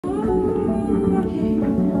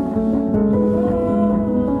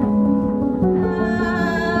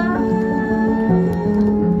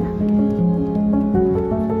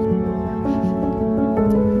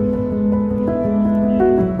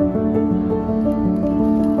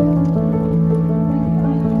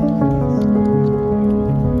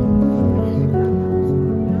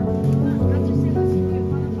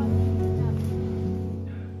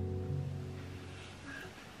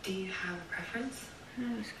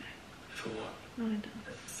For what? No, I don't.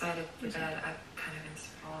 The side of the bed, I've kind of been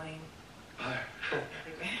sprawling Oh.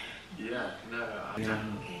 everywhere. Yeah, no.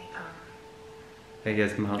 Okay, I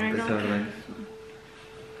guess más I know. desorden.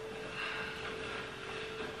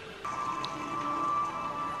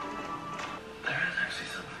 There is actually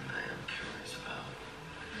something that I am curious about.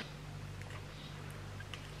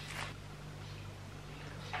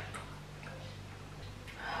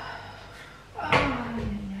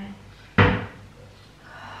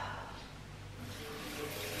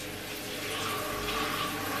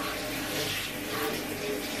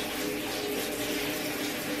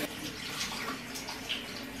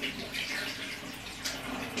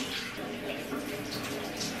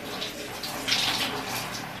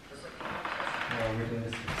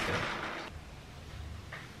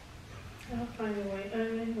 I'll find a way.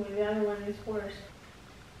 Anyway, the other one is worse.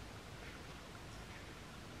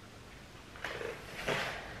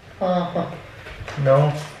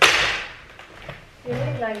 No. You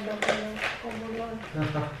look like the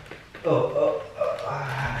Oh.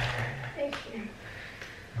 Thank you.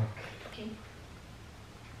 Okay.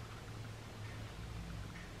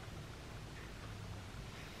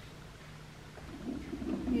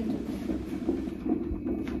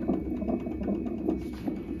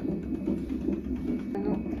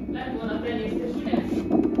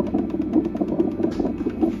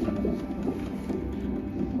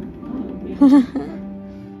 I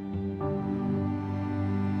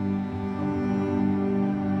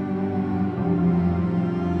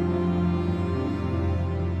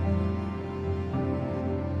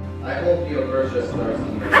hope your pressure starts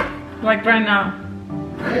to Like right now.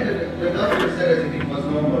 The doctor said everything was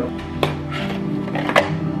normal.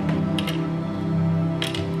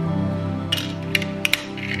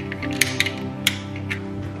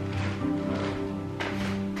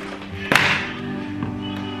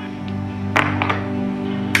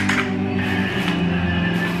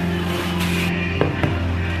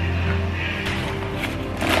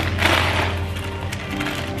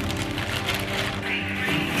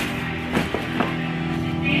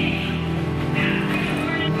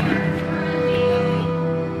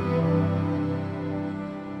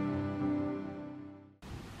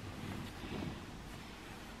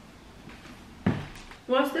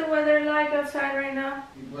 What's the weather like outside right now?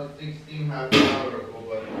 It was 16 half an hour ago,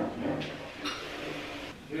 but...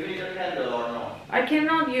 Do you need a candle or no? I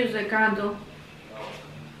cannot use the candle. No.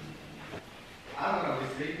 I'm gonna be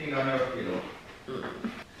sleeping on your pillow.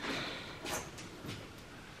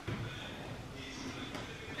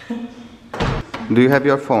 Do you have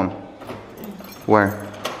your phone? Where?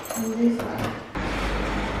 This one.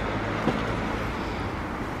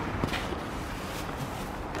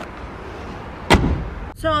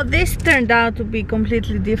 So this turned out to be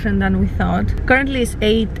completely different than we thought. Currently it's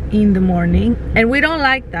 8 in the morning and we don't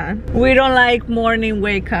like that. We don't like morning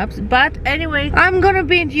wake-ups. But anyway, I'm gonna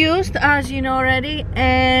be induced, as you know already,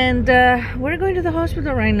 and we're going to the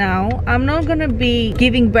hospital right now. I'm not gonna be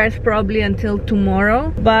giving birth probably until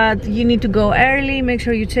tomorrow, but you need to go early, make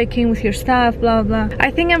sure you check in with your staff, blah blah.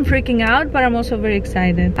 I think I'm freaking out, but I'm also very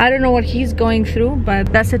excited. I don't know what he's going through,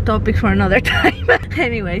 but that's a topic for another time.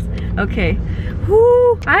 Anyways, okay.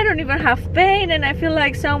 Whew, I don't even have pain and I feel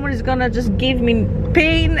like someone is gonna just give me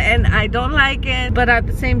pain and I don't like it, but at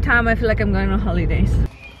the same time I feel like I'm going on holidays.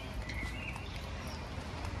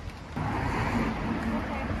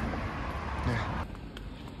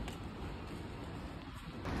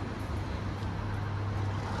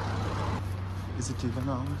 Is it even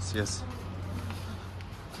ours? Yes.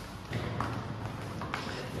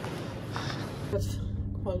 That's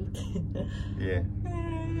cold. Yeah.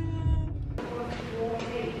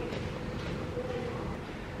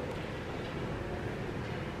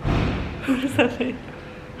 What is that?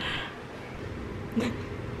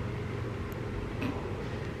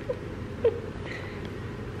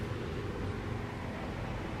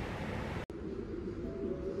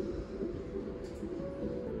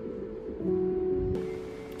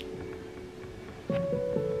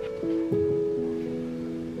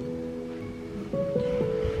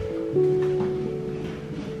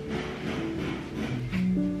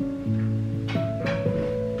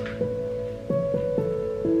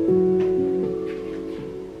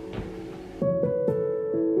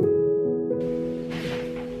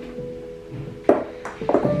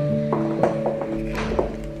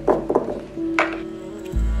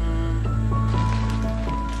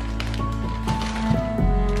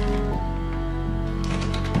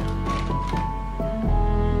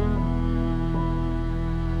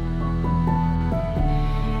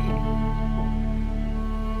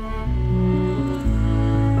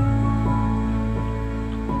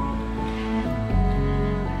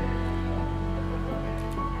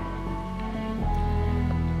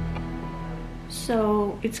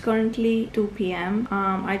 So it's currently 2 p.m.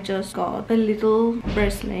 I just got a little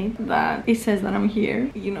bracelet that it says that I'm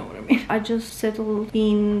here. You know what I mean. I just settled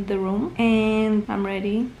in the room and I'm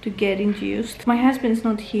ready to get induced. My husband's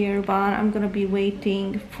not here, but I'm gonna be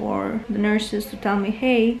waiting for the nurses to tell me,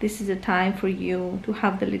 hey, this is the time for you to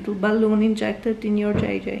have the little balloon injected in your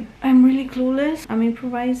JJ. I'm really clueless. I'm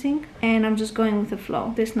improvising and I'm just going with the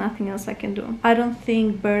flow. There's nothing else I can do. I don't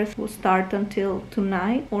think birth will start until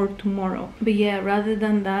tonight or tomorrow. But yeah, rather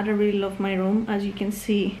than that, I really love my room. As you can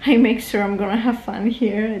see, I make sure I'm gonna have fun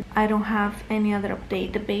here. I don't have any other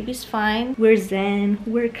update. The baby's fine. We're zen,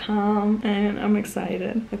 we're calm, and I'm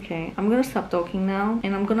excited. Okay, I'm gonna stop talking now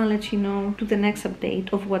and I'm gonna let you know to the next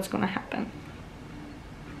update of what's gonna happen.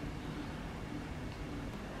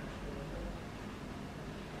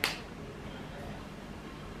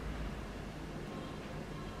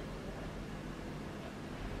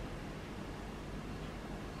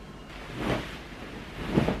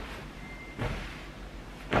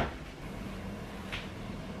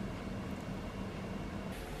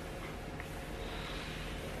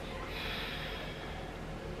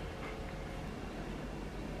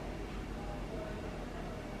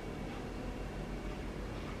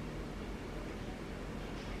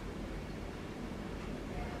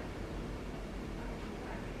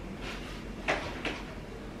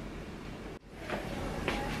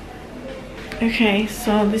 Okay,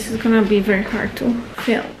 so this is gonna be very hard to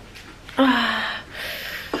film.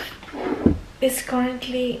 It's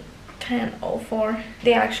currently 10:04.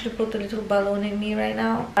 They actually put a little balloon in me right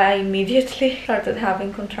now. I immediately started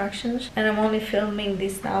having contractions and I'm only filming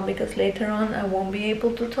this now because later on I won't be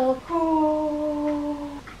able to talk.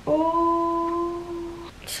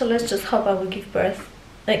 So let's just hope I will give birth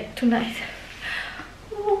like tonight.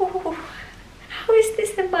 How is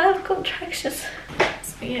this the mild contractions?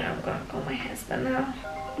 So yeah, I'm gonna call my husband now.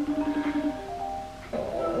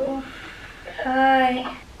 Oh, hi.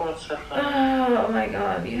 What's up? Oh my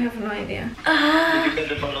god, you have no idea. Did you get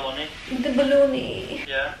the baloney? The balloony.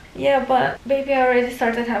 Yeah? Yeah, but baby, I already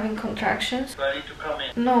started having contractions. Do I need to come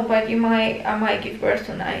in? No, but I might give birth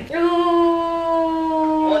tonight.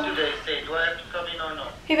 Oh. What do they say? Do I have to come in or no?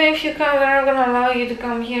 Even if you come, they're not gonna allow you to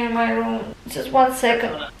come here in my room. Just 1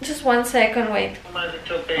 second. Just 1 second, wait. My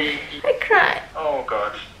little baby. I cried. Oh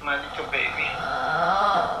god, my little baby.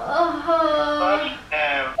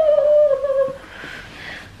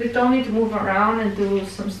 They told me to move around and do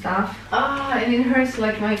some stuff. And it hurts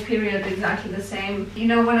like my period exactly the same. You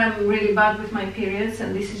know when I'm really bad with my periods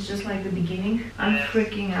and this is just like the beginning? I'm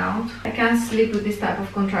freaking out. I can't sleep with this type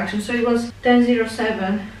of contraction. So it was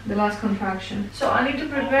 10:07, the last contraction. So I need to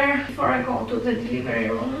prepare before I go to the delivery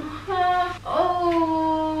room.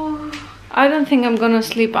 I don't think I'm gonna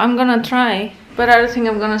sleep. I'm gonna try, but I don't think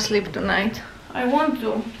I'm gonna sleep tonight. I want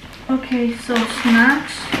to. Okay, so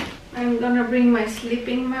snacks. I'm gonna bring my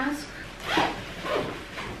sleeping mask.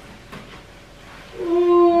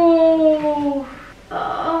 Ooh.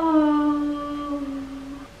 Oh.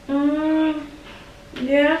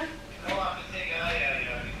 Yeah.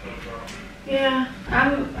 Yeah.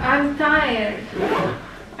 I'm tired.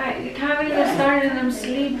 I haven't even started and I'm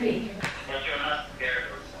sleepy. But you're not scared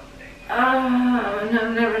or something? No,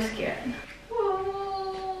 I'm never scared.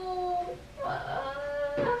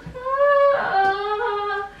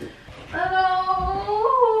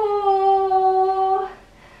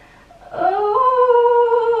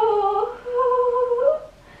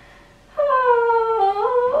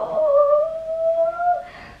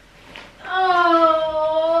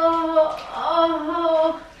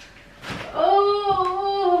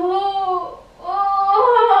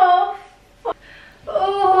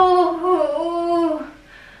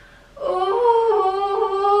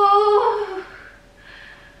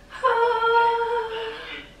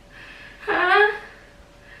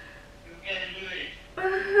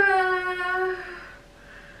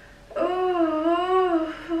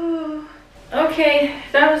 Okay,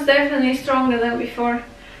 that was definitely stronger than before.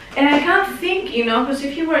 And I can't think, you know, because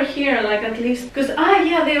if you were here, like at least... Because,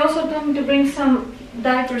 yeah, they also told me to bring some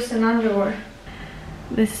diapers and underwear.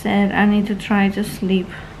 They said I need to try to sleep.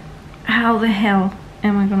 How the hell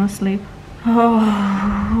am I gonna sleep?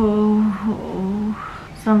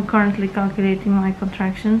 So I'm currently calculating my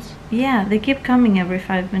contractions. Yeah, they keep coming every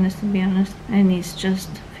 5 minutes to be honest. And it's just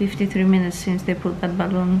 53 minutes since they put that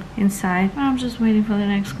balloon inside. I'm just waiting for the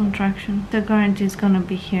next contraction. The guarantee is gonna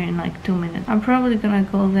be here in like 2 minutes. I'm probably gonna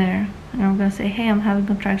go there And I'm gonna say, hey, I'm having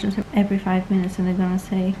contractions every 5 minutes, and they're gonna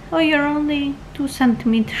say, oh, you're only 2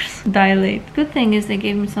 centimeters dilate. Good thing is they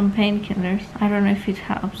gave me some painkillers. I don't know if it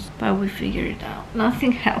helps, but we figure it out.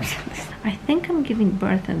 Nothing helps. I think I'm giving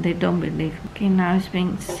birth and they don't believe me. Okay, now it's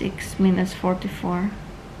been 6 minutes 44.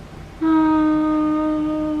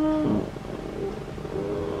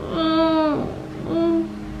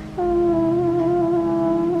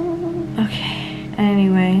 Okay,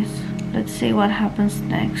 anyways, let's see what happens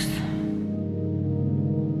next.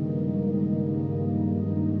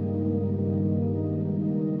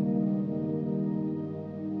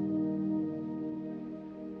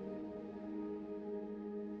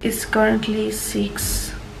 It's currently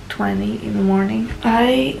 6:20 in the morning.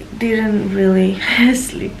 I didn't really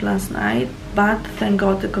sleep last night, but thank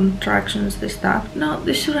God the contractions, they stopped. No,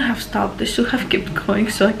 they shouldn't have stopped. They should have kept going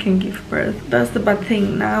so I can give birth. That's the bad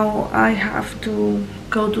thing. Now I have to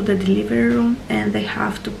go to the delivery room and they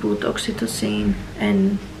have to put oxytocin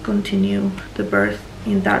and continue the birth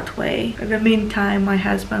in that way. In the meantime, my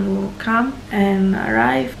husband will come and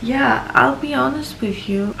arrive. Yeah, I'll be honest with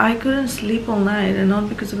you, I couldn't sleep all night, and not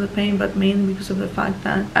because of the pain, but mainly because of the fact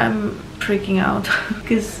that I'm freaking out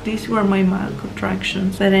because these were my mild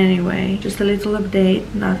contractions. But anyway, just a little update,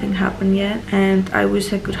 nothing happened yet, and I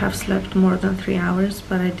wish I could have slept more than 3 hours,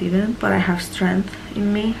 but I didn't. But I have strength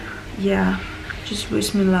in me. Yeah, just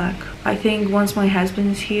wish me luck. I think once my husband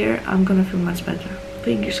is here, I'm gonna feel much better.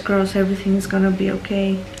 Fingers crossed everything is gonna be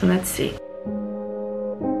okay. Let's see.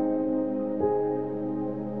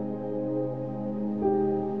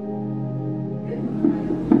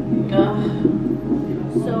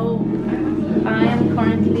 So I am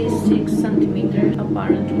currently 6 centimeters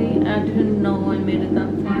apparently. I didn't know I made it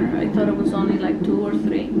that far. I thought it was only like 2 or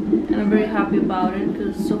 3. And I'm very happy about it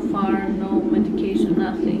because so far no medication,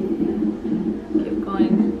 nothing. Keep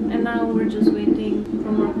going. And now we're just waiting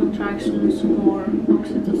for more contractions or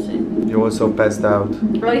oxytocin. You also passed out.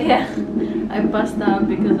 Oh yeah, I passed out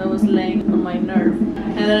because I was laying on my nerve.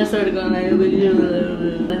 And then I started going like,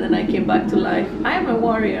 and then I came back to life. I am a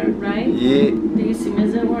warrior, right? Yeah. Do you see me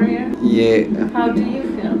as a warrior? Yeah. How do you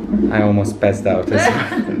feel? I almost passed out as well.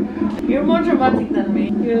 You're more dramatic than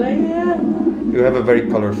me. You're like, yeah. You have a very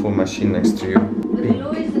colorful machine next to you. The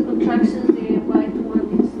blue is the contractions, the white one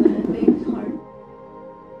is the baby's heart.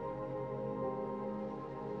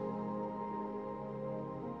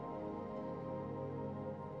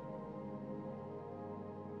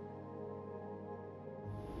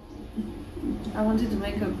 I wanted to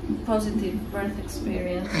make a positive birth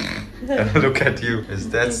experience. Look at you. Is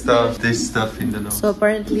that stuff, this stuff in the nose? So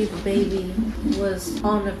apparently the baby was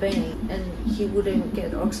on a vein and he wouldn't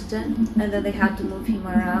get oxygen, and then they had to move him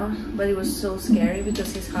around, but it was so scary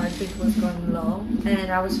because his heartbeat was going low and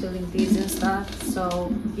I was feeling dizzy and stuff.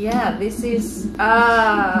 So yeah, this is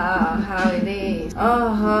how it is.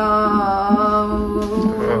 Okay.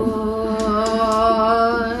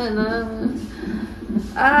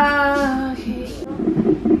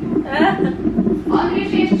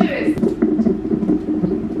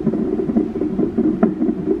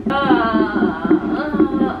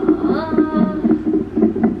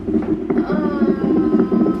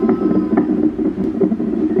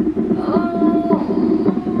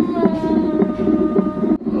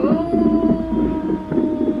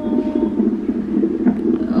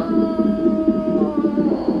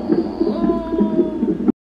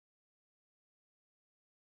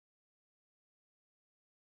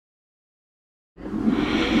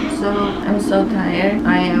 So I'm so tired.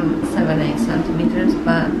 I am 7-8 centimeters,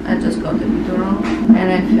 but I just got the epidural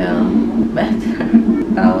and I feel better.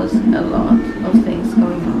 That was a lot of things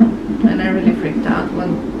going on, and I really freaked out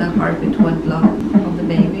when the heartbeat went low of the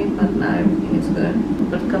baby, but now everything is good.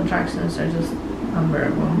 But contractions are just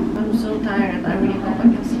unbearable. I'm so tired. I really hope I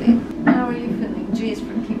can sleep. How are you feeling? G is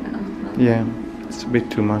freaking out. Yeah, it's a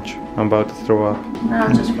bit too much. I'm about to throw up. Now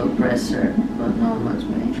I just feel pressure, but not much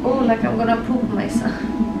pain. Oh, like I'm gonna poop myself.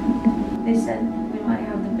 They said we might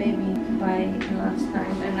have the baby by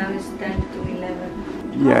lunchtime, and now it's 10 to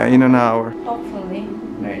 11. Yeah, in an hour. Hopefully,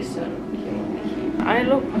 very soon. I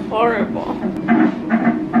look horrible.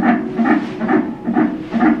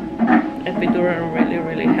 Epidural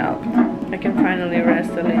really helped. I can finally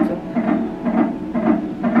rest a little.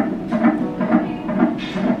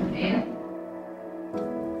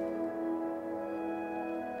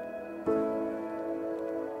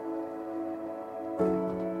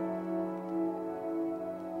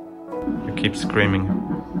 You keep screaming.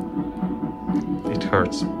 It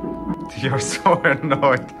hurts. You're so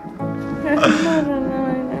annoyed. That's not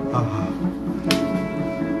annoying. I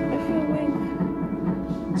feel weak.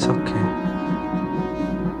 It's okay.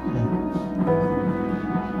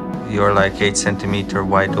 you're like 8 centimeter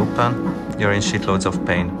wide open, you're in shitloads of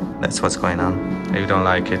pain. That's what's going on. You don't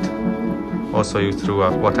like it. Also, you threw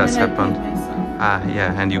up. What has happened? Ah,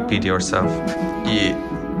 yeah, and you peed yourself. Yeah.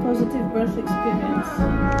 Positive birth experience.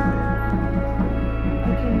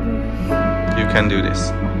 I can do this. You can do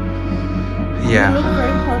this. You Yeah. look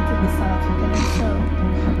very healthy this afternoon, so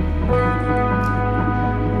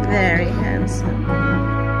very handsome.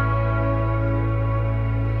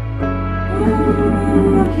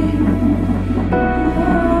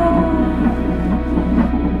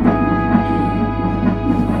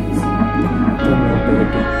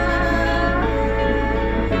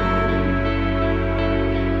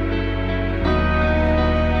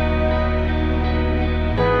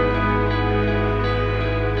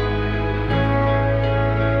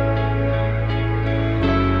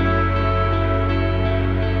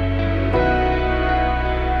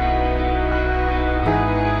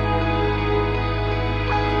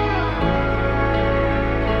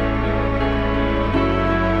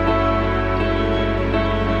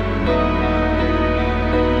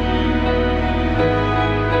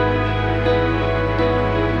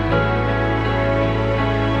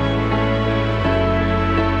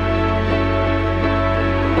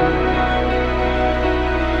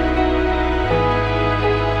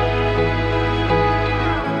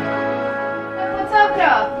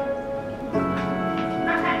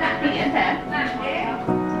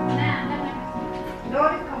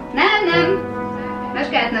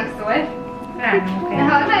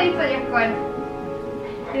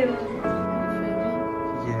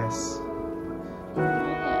 Yes.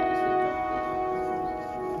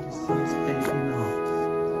 This is baby now.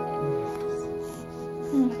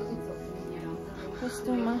 That's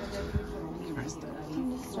too much. Rest.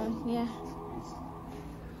 This one, yeah.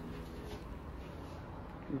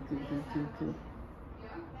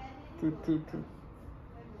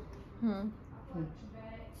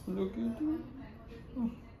 Look at you.